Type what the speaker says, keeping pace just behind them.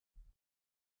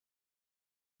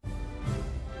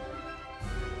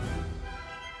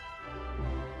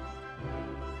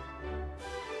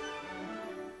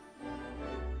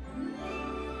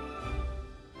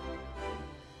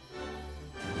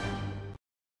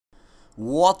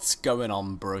What's going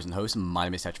on, bros and hosts? My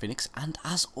name is Tetra, and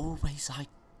as always, I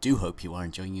do hope you are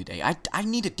enjoying your day. I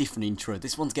need a different intro.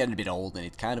 This one's getting a bit old, and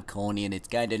it's kind of corny, and it's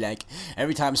kind of like,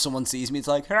 every time someone sees me, it's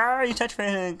like, hey,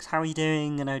 Tetra, how are you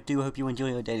doing? And I do hope you enjoy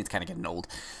your day. It's kind of getting old.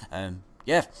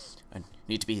 Yeah, I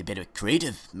need to be a bit of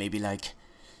creative. Maybe like,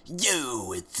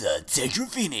 yo, it's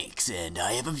Tetra, and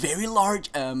I have a very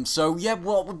large, so yeah,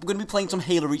 well, we're going to be playing some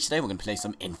Halo Reach today. We're going to play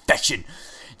some Infection.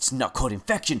 It's not called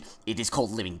Infection, it is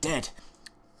called Living Dead.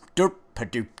 Derp,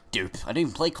 doop, doop. I don't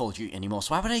even play Call of Duty anymore,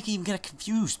 so why would I even get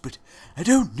confused? But I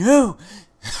don't know.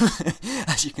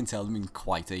 As you can tell, I'm in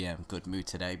quite a good mood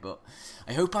today, but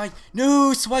I hope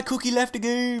No, Swag Cookie left the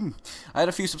game. I had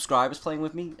a few subscribers playing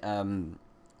with me, and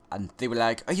they were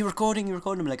like, are you recording? You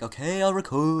recording? I'm like, okay, I'll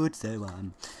record. So,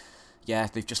 yeah,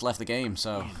 they've just left the game,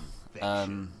 so,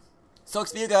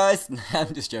 sucks for you guys.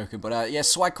 I'm just joking, but yeah,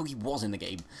 Swag Cookie was in the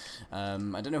game. I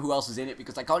don't know who else is in it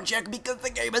because I can't check because the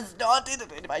game has started.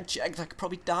 And if I checked, I could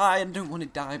probably die, and I don't want to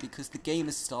die because the game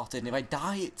has started. And if I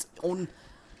die, it's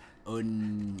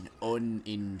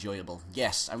unenjoyable.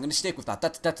 Yes, I'm gonna stick with that.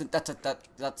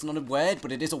 That's not a word,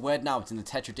 but it is a word now. It's in the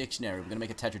Tetra dictionary. We're gonna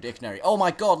make a Tetra dictionary. Oh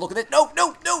my god, look at it! No,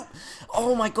 no, no!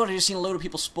 Oh my god, I just seen a load of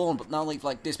people spawn, but now they've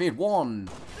like disappeared. One.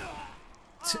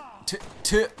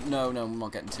 Two. No, I'm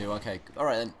not getting two. Okay,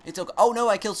 alright then. It's okay. Oh no,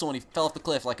 I killed someone. He fell off the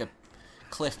cliff like a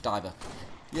cliff diver.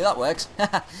 Yeah, that works.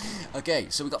 Okay,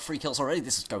 so we got 3 kills already.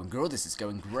 This is going good. This is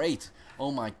going great.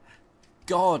 Oh my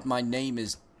god, my name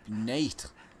is Nate.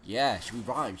 Yeah, should we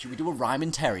rhyme? Should we do a rhyme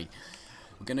and Terry?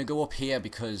 We're gonna go up here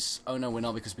because... Oh no, we're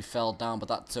not because we fell down, but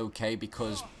that's okay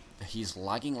because he's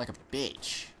lagging like a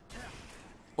bitch.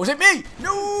 Was it me?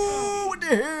 No! What the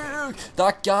hell?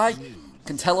 That guy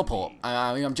can teleport.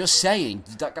 I mean, I'm just saying,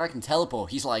 that guy can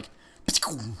teleport. He's like,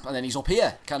 and then he's up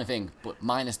here, kind of thing. But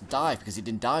minus the dive, because he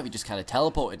didn't dive, he just kind of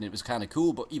teleported, and it was kind of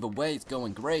cool. But either way, it's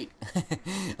going great.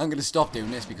 I'm going to stop doing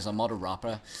this because I'm not a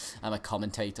rapper. I'm a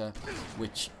commentator,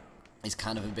 which is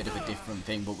kind of a bit of a different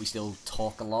thing, but we still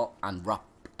talk a lot and rap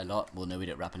a lot. Well, no, we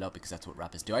don't rap a lot because that's what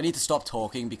rappers do. I need to stop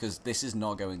talking because this is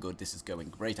not going good. This is going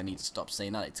great. I need to stop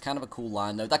saying that. It's kind of a cool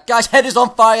line, though. That guy's head is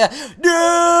on fire!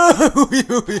 No!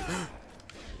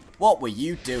 What were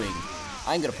you doing?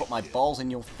 I'm gonna put my balls in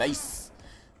your face.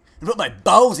 Put my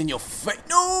balls in your face.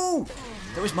 No!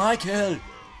 That was my kill.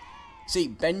 See,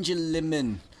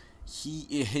 Benjamin,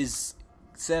 his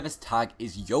service tag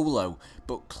is YOLO,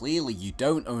 but clearly you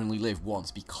don't only live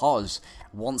once, because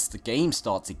once the game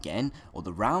starts again, or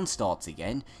the round starts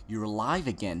again, you're alive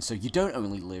again. So you don't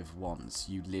only live once,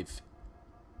 you live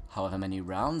however many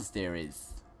rounds there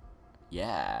is.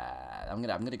 Yeah, I'm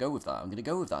gonna go with that. I'm gonna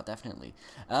go with that, definitely.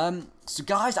 So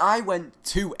guys, I went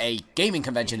to a gaming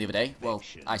convention the other day. Well,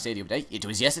 I say the other day, it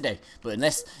was yesterday. But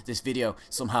unless this video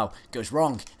somehow goes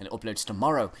wrong and it uploads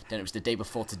tomorrow, then it was the day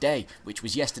before today, which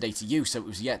was yesterday to you, so it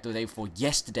was yet the day before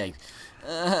yesterday.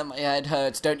 My head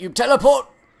hurts, don't you teleport!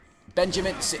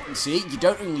 Benjamin, see, you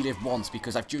don't only live once,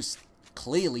 because I've just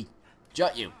clearly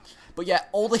jut you. But yeah,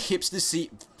 all the hipsters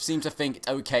seem to think it's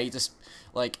okay to,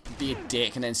 like, be a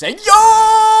dick and then say, YOLO!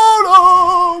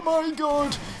 Oh my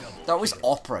god! That was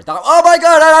opera. Oh my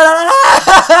god!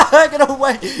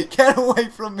 Get away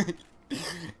from me!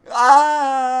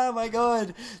 Ah, my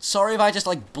god! Sorry if I just,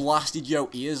 like, blasted your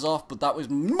ears off, but that was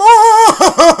more!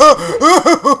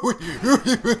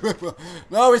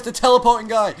 No, it's the teleporting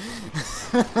guy!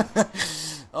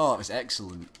 Oh, it was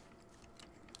excellent.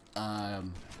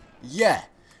 Yeah.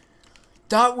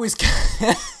 That was...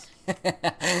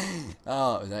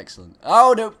 Oh, it was excellent.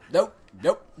 Oh, nope, nope,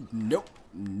 nope, nope,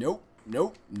 nope,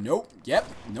 nope, nope, yep,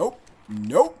 nope,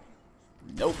 nope,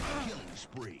 nope.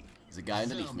 There's a guy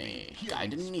underneath me. Guy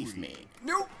underneath me.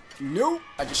 Nope, nope.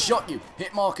 I just shot you.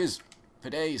 Hit markers for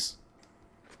days.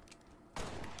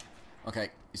 Okay,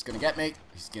 he's gonna get me.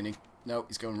 He's gonna... No,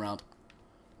 he's going around.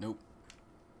 Nope.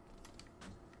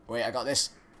 Wait, I got this.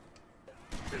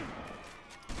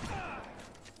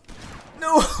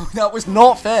 No, that was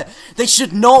not fair. They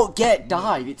should not get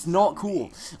dive. It's not cool.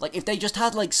 Like, if they just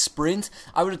had, like, sprint,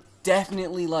 I would have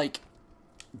definitely, like,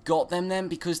 got them then,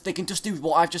 because they can just do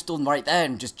what I've just done right there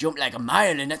and just jump like a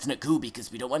mile, and that's not cool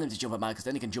because we don't want them to jump a mile, because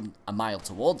then they can jump a mile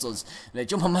towards us. And they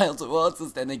jump a mile towards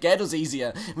us, then they get us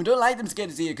easier. We don't like them to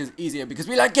get us easier because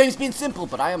we like games being simple,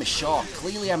 but I am a shark.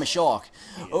 Clearly, I'm a shark.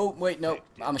 Oh, wait, no.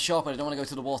 I'm a shark, but I don't want to go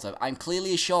to the water. I'm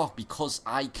clearly a shark because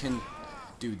I can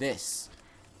do this.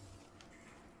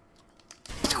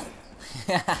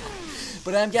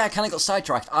 But yeah, I kind of got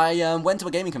sidetracked. I went to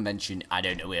a gaming convention. I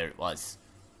don't know where it was.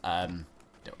 I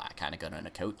kind of got on a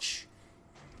coach,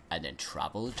 and then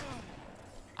travelled,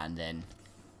 and then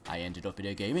I ended up at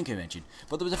a gaming convention.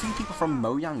 But there was a few people from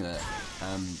Mojang there.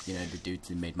 You know, the dudes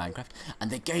who made Minecraft.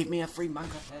 And they gave me a free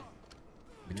Minecraft head.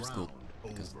 Which was cool.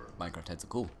 Because Minecraft heads are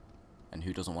cool. And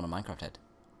who doesn't want a Minecraft head?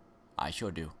 I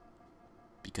sure do.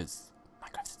 Because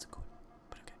Minecraft heads are cool.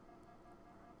 But okay.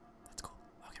 That's cool.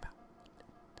 Okay, pal.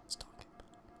 Start a game.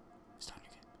 Start a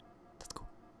new game. That's cool.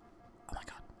 Oh my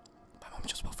god. My mum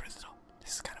just walked through the door.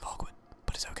 This is kind of awkward.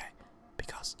 But it's okay.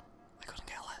 Because I couldn't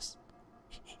care less.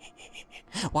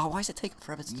 Wow, why is it taking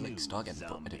forever to like start again?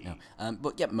 But I don't know.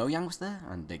 But yeah, Mojang was there,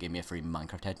 and they gave me a free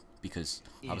Minecraft head because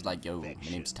I was like, "Yo, my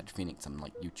name's Tetra Phoenix. I'm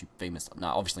like YouTube famous." No,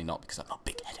 obviously not because I'm not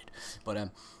big-headed. But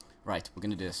right, we're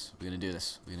gonna do this. We're gonna do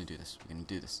this. We're gonna do this. We're gonna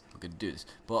do this. We're gonna do this.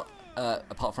 But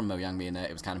apart from Mojang being there,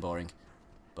 it was kind of boring.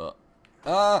 But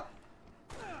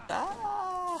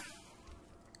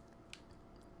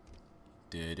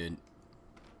didn't.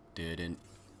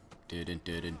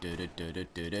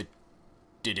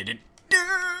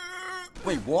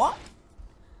 Wait, what?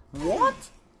 What?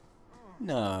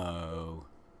 No.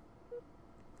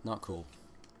 Not cool.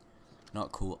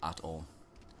 Not cool at all.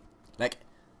 Like,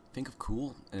 think of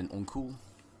cool and then uncool,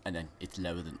 and then it's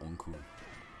lower than uncool.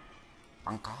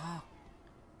 Anka.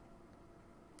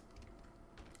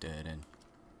 Dun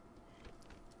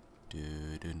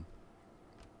dun.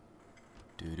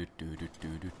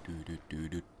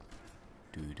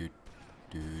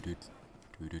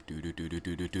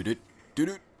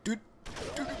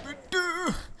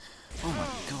 Oh my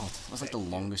god, that was like the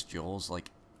longest Jaws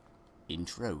like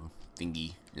intro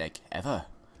thingy like ever,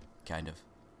 kind of.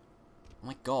 Oh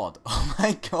my god, oh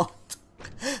my god.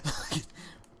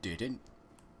 didn't.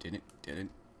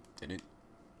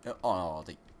 Oh no,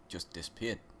 they just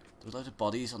disappeared. There was loads of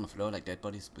bodies on the floor, like dead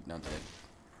bodies, but not dead.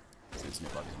 So there's no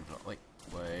bodies on the floor.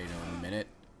 Wait a minute.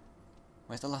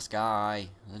 Where's the last guy?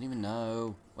 I don't even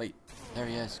know. Wait, there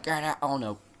he is. Get out! Oh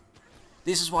no.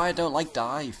 This is why I don't like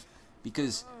dive.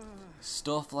 Because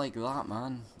stuff like that,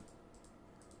 man.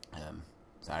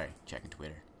 Sorry, checking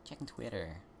Twitter. Checking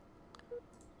Twitter.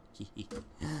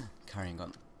 Carrying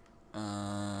on.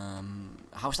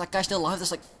 How's that guy still alive?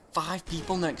 There's like 5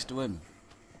 people next to him.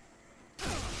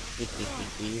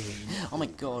 Oh my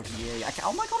god, yeah.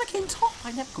 Oh my god, I came top.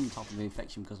 I never come top of the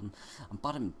infection because I'm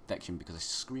bad at infection because I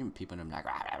scream at people and I'm like.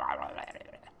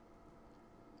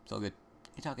 It's all good.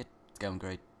 It's all good. It's going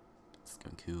great. It's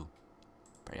going cool.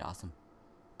 Pretty awesome.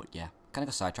 But yeah, kind of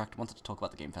got sidetracked. Wanted to talk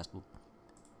about the game festival,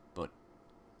 but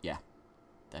yeah,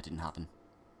 that didn't happen.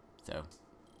 So,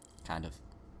 kind of,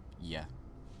 yeah.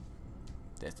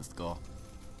 There's the score.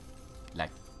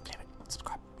 Like, leave it,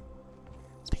 subscribe.